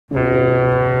We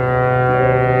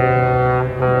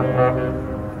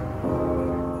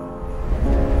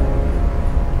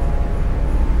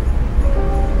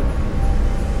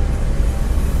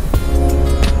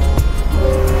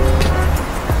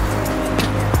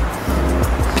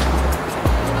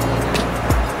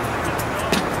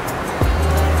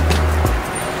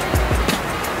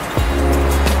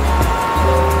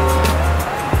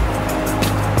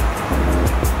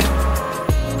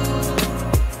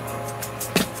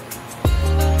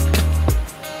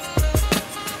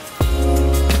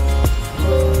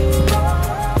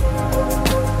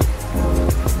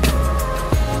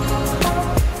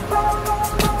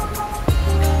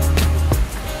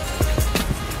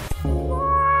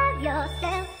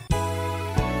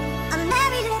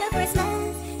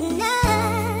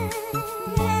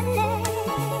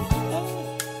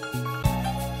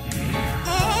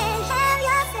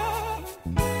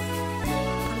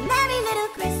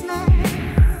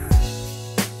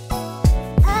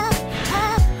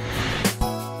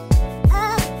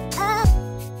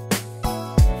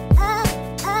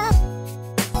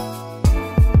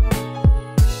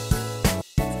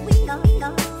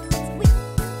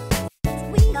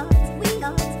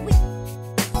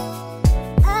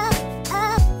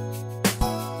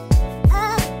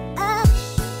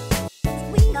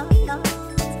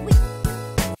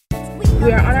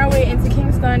are on our way into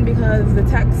Kingston because the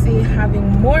taxi having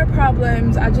more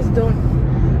problems.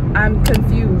 I'm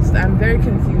confused. I'm very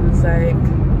confused. Like,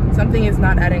 something is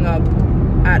not adding up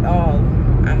at all.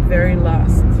 I'm very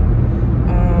lost.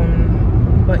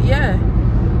 But yeah,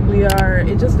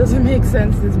 it just doesn't make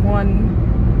sense. This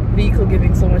one vehicle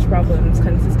giving so much problems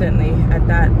consistently at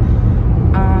that.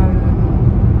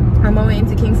 I'm on my way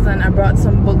into Kingston. I brought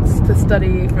some books to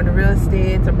study for the real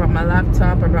estate. I brought my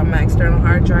laptop. I brought my external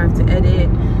hard drive to edit.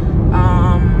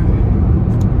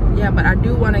 Yeah, but I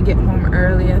do want to get home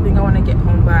early. I think I want to get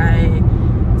home by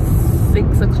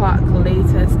 6 o'clock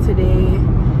latest today.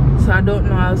 So I don't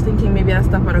know. I was thinking maybe I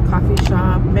stop at a coffee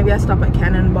shop. Maybe I stop at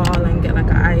Cannonball and get like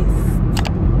an iced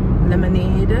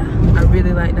lemonade. I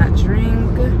really like that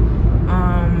drink.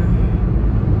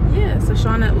 Yeah, so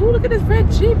Shauna, ooh, look at this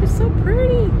red Jeep. It's so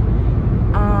pretty.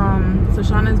 So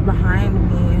Shauna's behind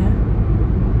me.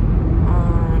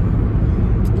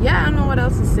 Yeah, I don't know what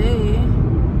else to say,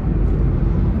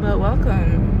 but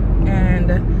welcome.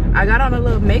 And I got on a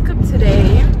little makeup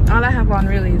today. All I have on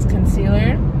really is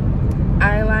concealer,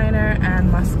 eyeliner,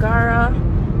 and mascara.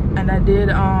 And I did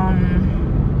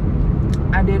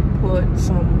put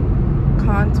some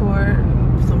contour,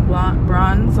 some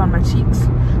bronze on my cheeks.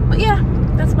 But yeah,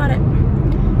 that's about it.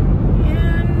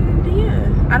 And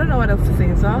yeah, I don't know what else to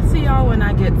say, so I'll see y'all when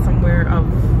I get somewhere of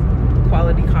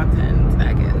quality content,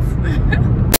 I guess.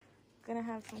 Gonna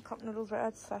have some cup noodles. We're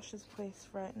at Sasha's place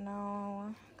right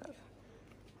now. Got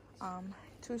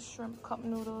 2 shrimp cup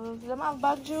noodles. Them have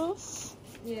bag juice?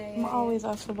 Yeah. I always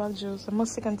ask for bag juice. I'm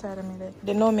sick and tired of me.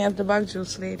 They know me as the bag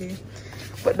juice lady,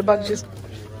 but the bag juice.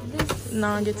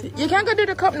 No, get it. You can't go do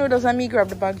the cup noodles and me grab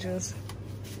the bag juice.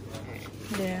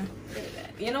 Yeah.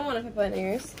 You don't want to put in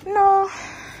yours? No.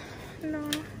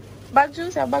 Bag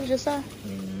juice? Yeah, bag juice, huh?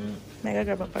 Mega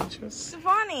grab a bag juice.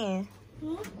 Stefani.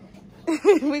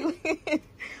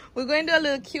 We're going to do a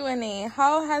little Q&A.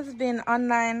 How has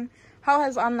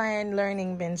online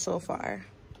learning been so far?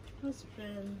 It's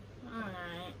been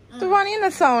alright. Stefani, you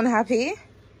don't sound happy.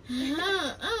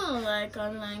 I don't like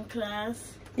online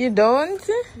class. You don't?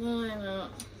 No, I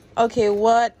don't. Okay,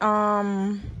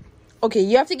 okay,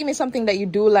 you have to give me something that you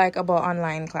do like about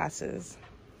online classes.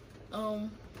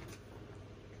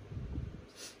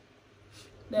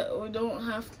 That we don't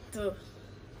have to.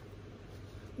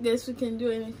 Guess we can do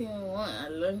anything we want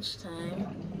at lunchtime.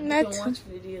 We can watch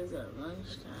videos at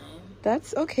lunchtime.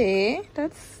 That's okay.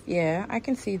 Yeah, I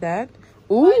can see that.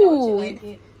 Ooh. Why don't you like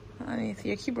it?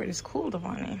 Your keyboard is cool,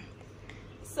 Devani.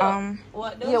 So,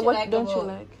 what don't you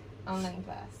like online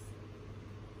class?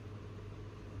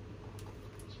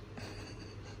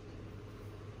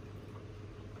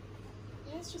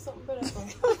 It's just something beautiful.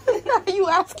 Are you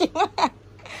asking?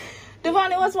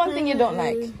 Devani, what's one thing you don't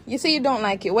like? You say you don't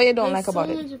like it. What you don't like about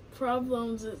it? There's so much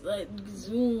problems with like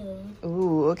Zoom.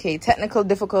 Ooh, okay. Technical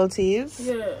difficulties.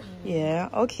 Yeah. Yeah.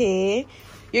 Okay.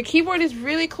 Your keyboard is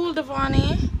really cool,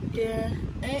 Devani. Yeah.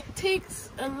 And it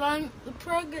takes a long.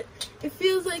 It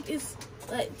feels like it's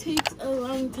like takes a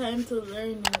long time to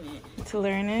learn it. To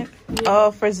learn it? Yeah.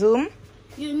 Oh, for Zoom?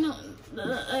 You know,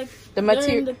 like the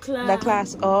material, the class. The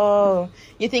class. Oh,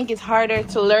 you think it's harder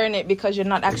to learn it because you're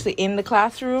not actually in the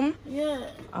classroom? Yeah.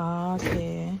 Oh,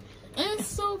 okay. And it's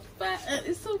so fast.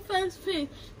 It's so fast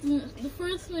paced. The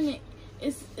first minute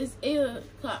is 8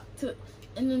 o'clock to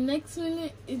and the next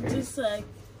minute it's just like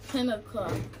 10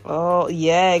 o'clock. Oh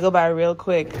yeah, go by real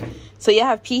quick. So you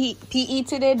have PE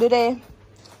today? Do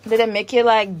they make you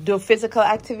like do physical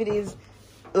activities?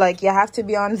 Like you have to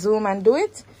be on Zoom and do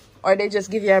it, or they just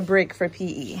give you a break for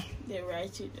PE? They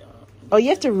write you down. Oh, you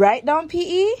have to write down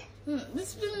PE?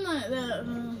 It's been like that.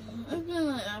 It's been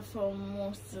like that for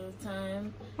most of the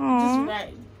time. Aww. Just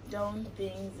write down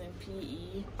things in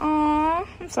PE. Oh,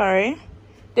 I'm sorry.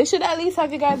 They should at least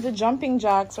have you guys do jumping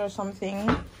jacks or something.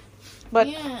 But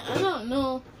yeah, I don't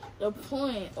know the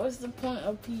point. What's the point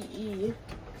of PE?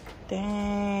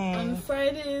 Dang. On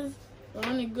Fridays, the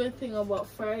only good thing about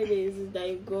Fridays is that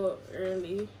you go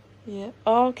early. Yeah.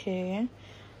 Okay.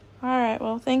 All right.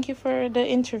 Well, thank you for the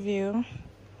interview.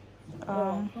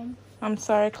 I'm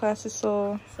sorry, class is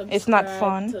so... It's not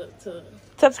fun.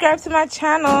 Subscribe to my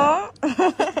channel.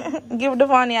 Give the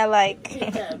funny a like.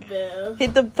 Hit that bell.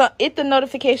 Hit the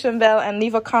notification bell and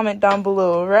leave a comment down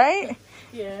below, right?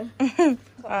 Yeah.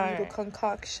 Alright.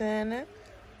 Concoction.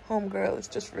 Homegirl is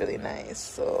just really nice,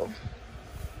 so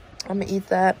I'm gonna eat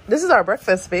that. This is our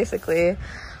breakfast, basically.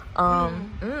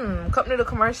 Cup noodle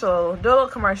commercial. Do a little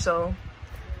commercial.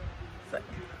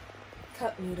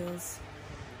 Cup noodles.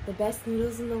 The best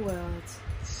noodles in the world.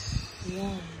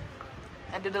 Yeah.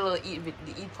 I did a little eat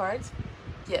part.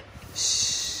 Yeah.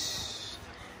 Shh.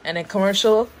 And then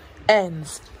commercial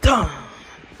ends. Done.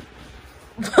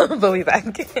 We'll be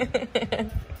back. Hey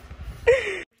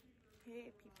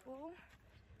people.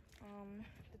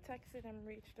 The taxi done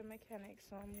reached the mechanic,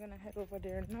 so I'm gonna head over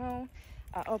there now.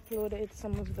 I uploaded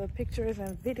some of the pictures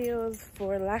and videos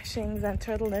for lashings and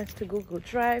turtlenecks to Google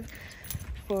Drive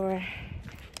for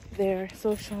their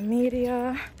social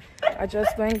media. I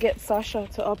just going to get Sasha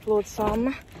to upload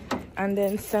some and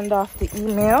then send off the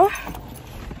email,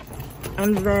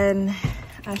 and then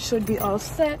I should be all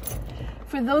set.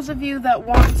 For those of you that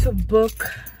want to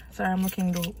book, sorry, I'm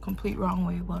looking the complete wrong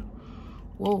way, but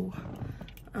whoa,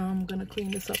 I'm gonna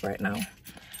clean this up right now.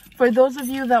 For those of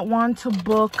you that want to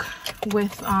book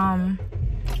with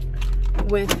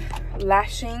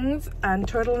lashings and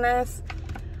turtlenecks,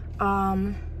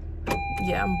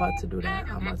 yeah, I'm about to do that.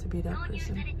 I'm about to be that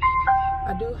person.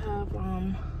 I do have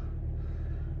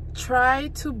try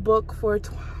to book for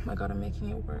oh my god, I'm making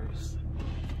it worse.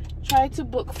 Try to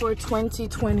book for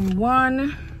 2021.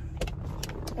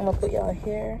 I'm gonna put y'all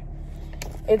here.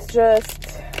 It's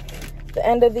just the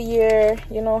end of the year.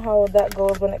 You know how that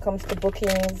goes when it comes to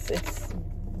bookings. It's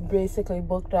basically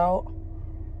booked out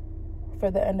for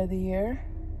the end of the year.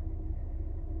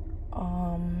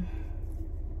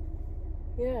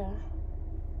 Yeah,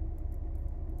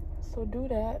 so do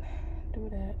that.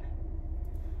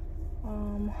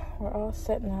 We're all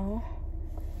set now,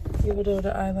 even though the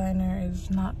eyeliner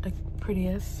is not the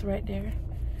prettiest right there.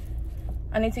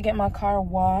 I need to get my car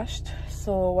washed,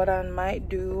 so what I might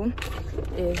do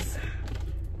is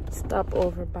stop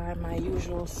over by my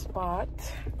usual spot.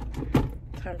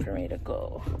 Time for me to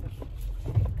go.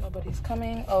 Nobody's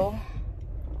coming. Oh,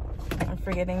 I'm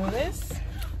forgetting this.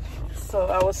 So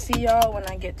I will see y'all when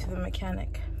I get to the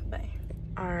mechanic. Bye.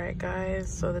 Alright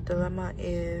guys, so the dilemma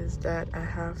is that I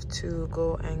have to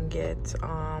go and get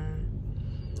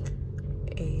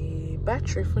a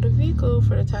battery for the vehicle,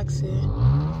 for the taxi.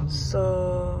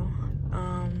 So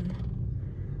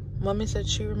mommy said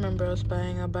she remembered us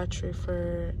buying a battery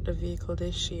for the vehicle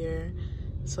this year,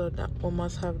 so that we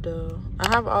must have I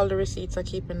have all the receipts. I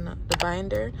keep in the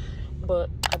binder, but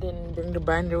I didn't bring the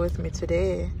binder with me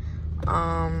today.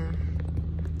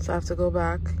 So I have to go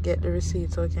back, get the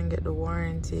receipt so I can get the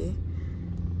warranty.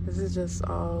 This is just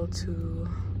all too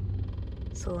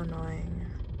so annoying.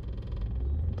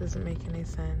 It doesn't make any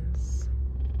sense.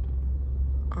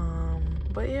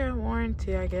 But yeah,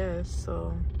 warranty, I guess.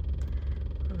 So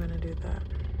we're gonna do that.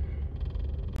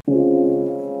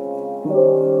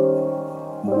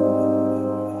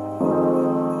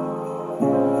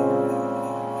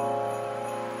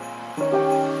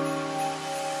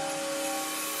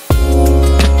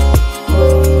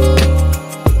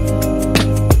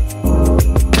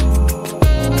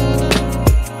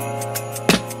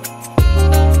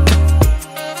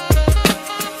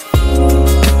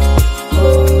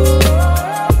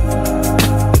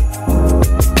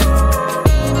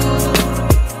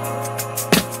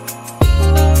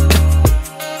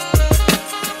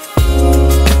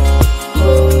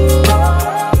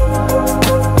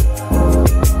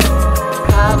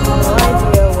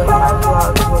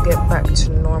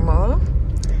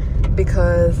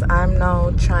 Because I'm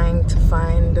now trying to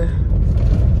find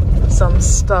some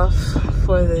stuff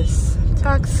for this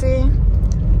taxi.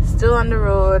 Still on the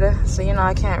road, so you know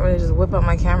I can't really just whip up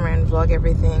my camera and vlog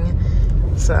everything.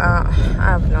 So I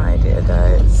have no idea,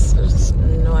 guys. There's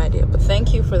no idea. But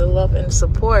thank you for the love and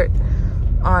support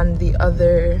on the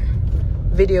other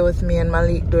video with me and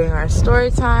Malik doing our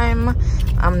story time.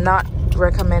 I'm not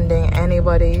recommending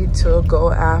anybody to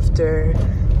go after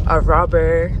a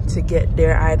robber to get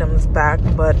their items back,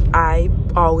 but I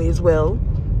always will.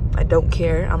 I don't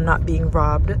care. I'm not being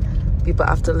robbed. People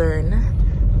have to learn.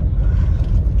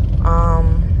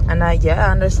 And I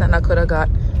understand I could have got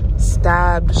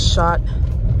stabbed, shot.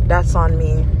 That's on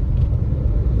me.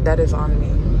 That is on me.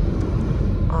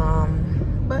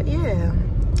 But yeah.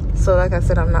 So like I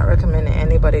said, I'm not recommending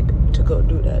anybody to go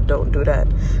do that. Don't do that.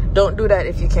 Don't do that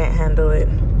if you can't handle it.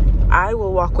 I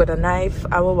will walk with a knife.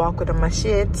 I will walk with a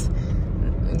machete.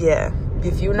 Yeah.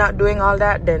 If you're not doing all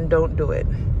that, then don't do it.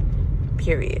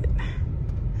 Period.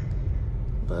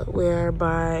 But we're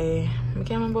by, I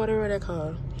can't remember what they're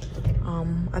called.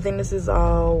 I think this is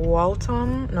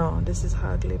Waltham. No, this is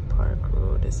Hagley Park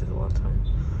Road. This is Waltham.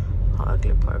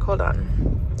 Hagley Park. Hold on.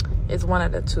 It's one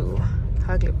of the two.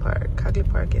 Hagley Park. Hagley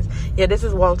Park is, yeah, this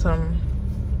is Waltham.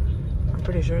 I'm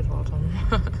pretty sure it's Waltham.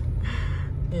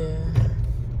 Yeah.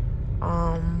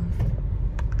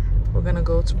 We're gonna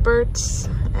go to Bert's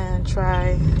and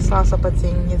try sauce up a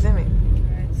thing, you see me?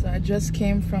 Alright, so I just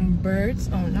came from Bert's.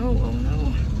 Oh no,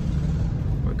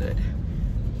 we're good.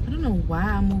 I don't know why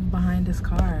I moved behind this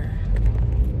car. I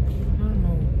don't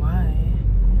know why.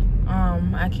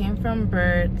 I came from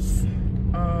Bert's.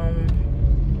 I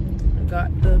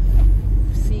got the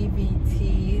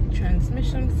CVT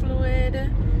transmission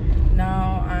fluid.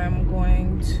 Now I'm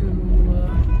going to,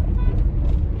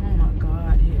 oh my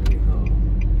god, here we go.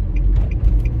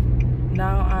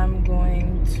 Now I'm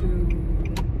going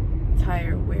to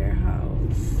Tire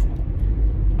Warehouse.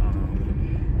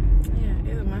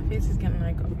 Yeah, ew, my face is getting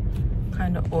like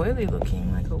kind of oily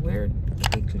looking, like a weird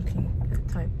cake looking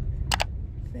type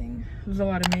thing. There's a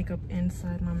lot of makeup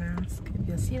inside my mask, if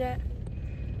you see that.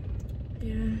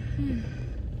 Yeah.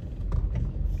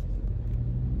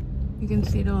 You can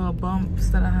see the little bumps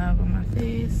that I have on my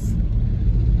face.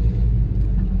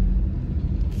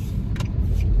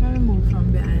 Let me move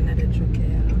from behind the truck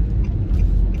here.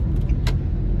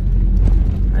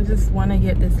 I just want to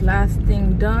get this last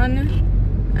thing done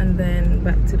and then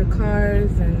back to the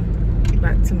cars and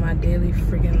back to my daily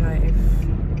friggin' life.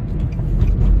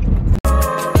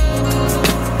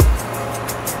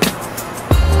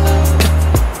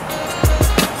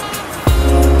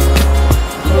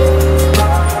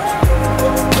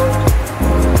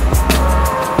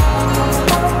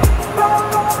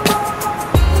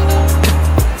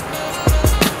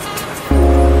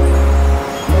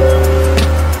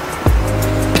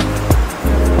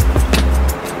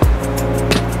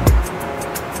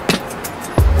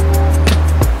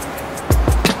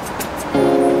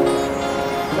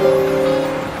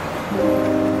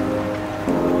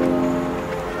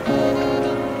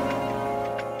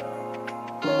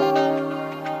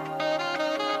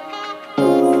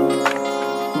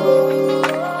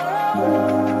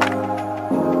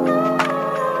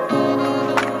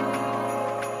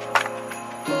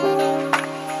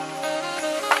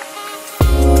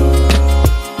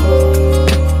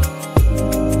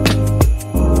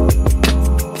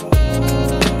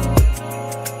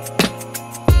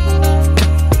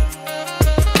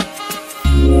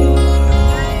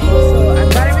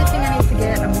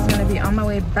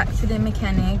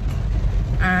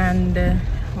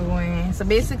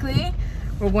 Basically,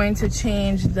 we're going to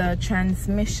change the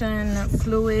transmission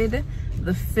fluid,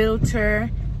 the filter,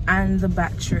 and the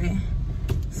battery.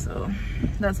 So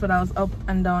that's what I was up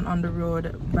and down on the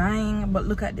road buying. But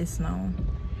look at this now.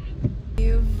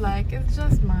 Like, it's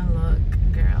just my look,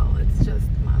 girl. It's just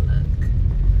my look.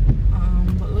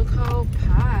 But look how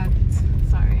packed.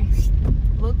 Sorry.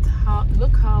 Look how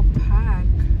packed.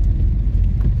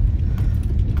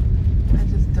 I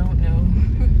just don't know.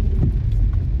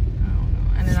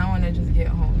 And then I want to just get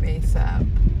home ASAP.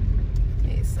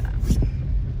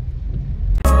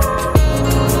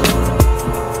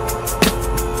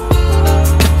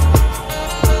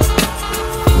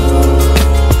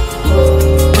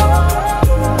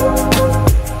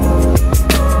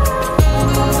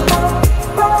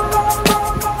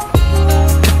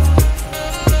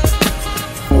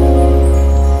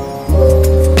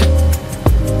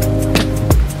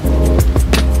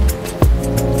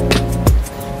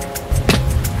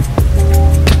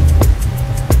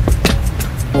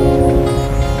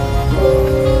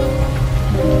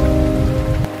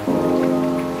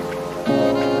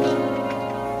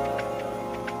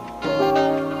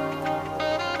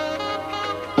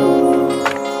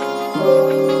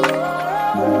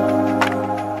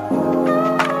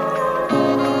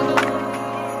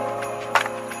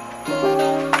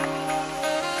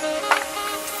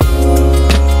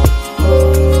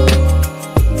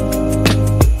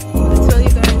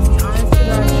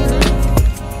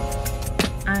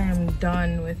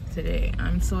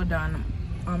 also done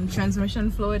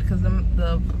transmission fluid, because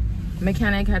the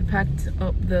mechanic had packed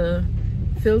up the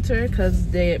filter because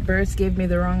the burst gave me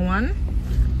the wrong one.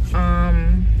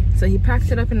 So he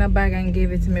packed it up in a bag and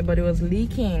gave it to me, but it was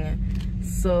leaking.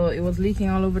 So it was leaking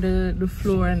all over the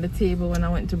floor and the table when I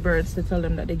went to Birds to tell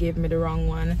them that they gave me the wrong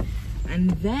one.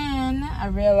 And then I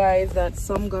realized that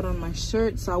some got on my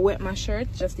shirt, so I wet my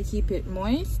shirt just to keep it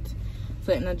moist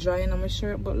so it's not drying on my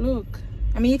shirt. But look,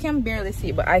 I mean, you can barely see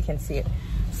it, but I can see it.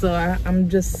 So I'm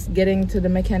just getting to the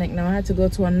mechanic now. I had to go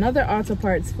to another auto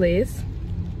parts place.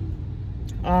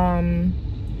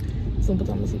 So put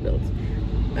on the seatbelt.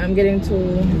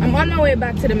 I'm on my way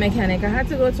back to the mechanic. I had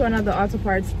to go to another auto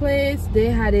parts place. They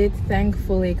had it,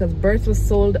 thankfully, because Bert's was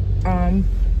sold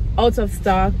out of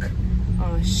stock.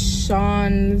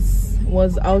 Sean's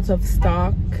was out of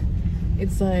stock.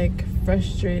 It's like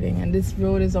frustrating, and this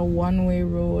road is a one-way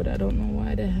road. I don't know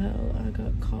why the hell I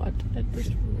got caught at this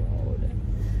road.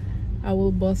 I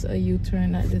will bust a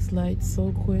U-turn at this light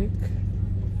so quick.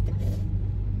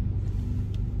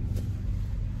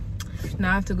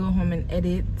 Now I have to go home and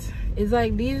edit. It's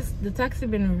like the taxi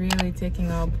been really taking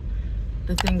up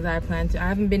the things I planned to. I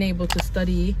haven't been able to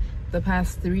study the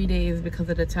past 3 days because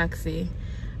of the taxi.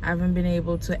 I haven't been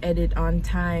able to edit on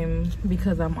time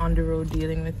because I'm on the road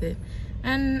dealing with it.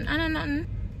 And I don't know.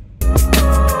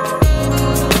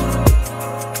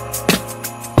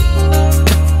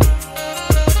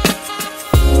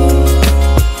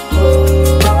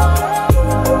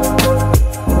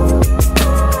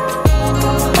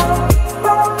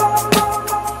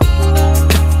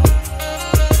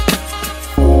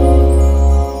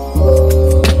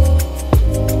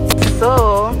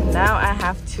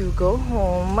 To go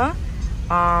home.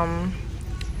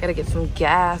 Gotta get some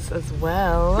gas as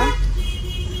well.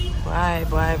 Bye.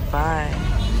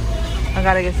 I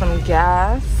gotta get some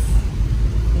gas,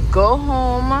 go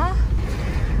home.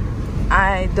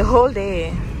 My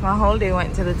whole day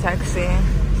went to the taxi.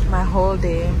 My whole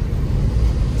day.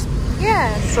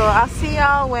 Yeah, so I'll see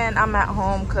y'all when I'm at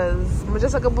home, because I'm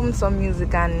just gonna boom some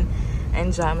music and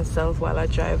enjoy myself while I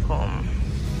drive home.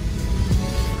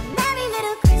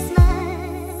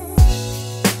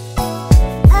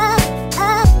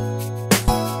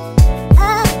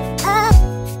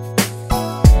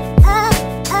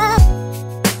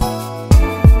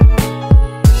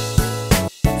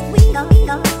 We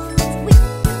go.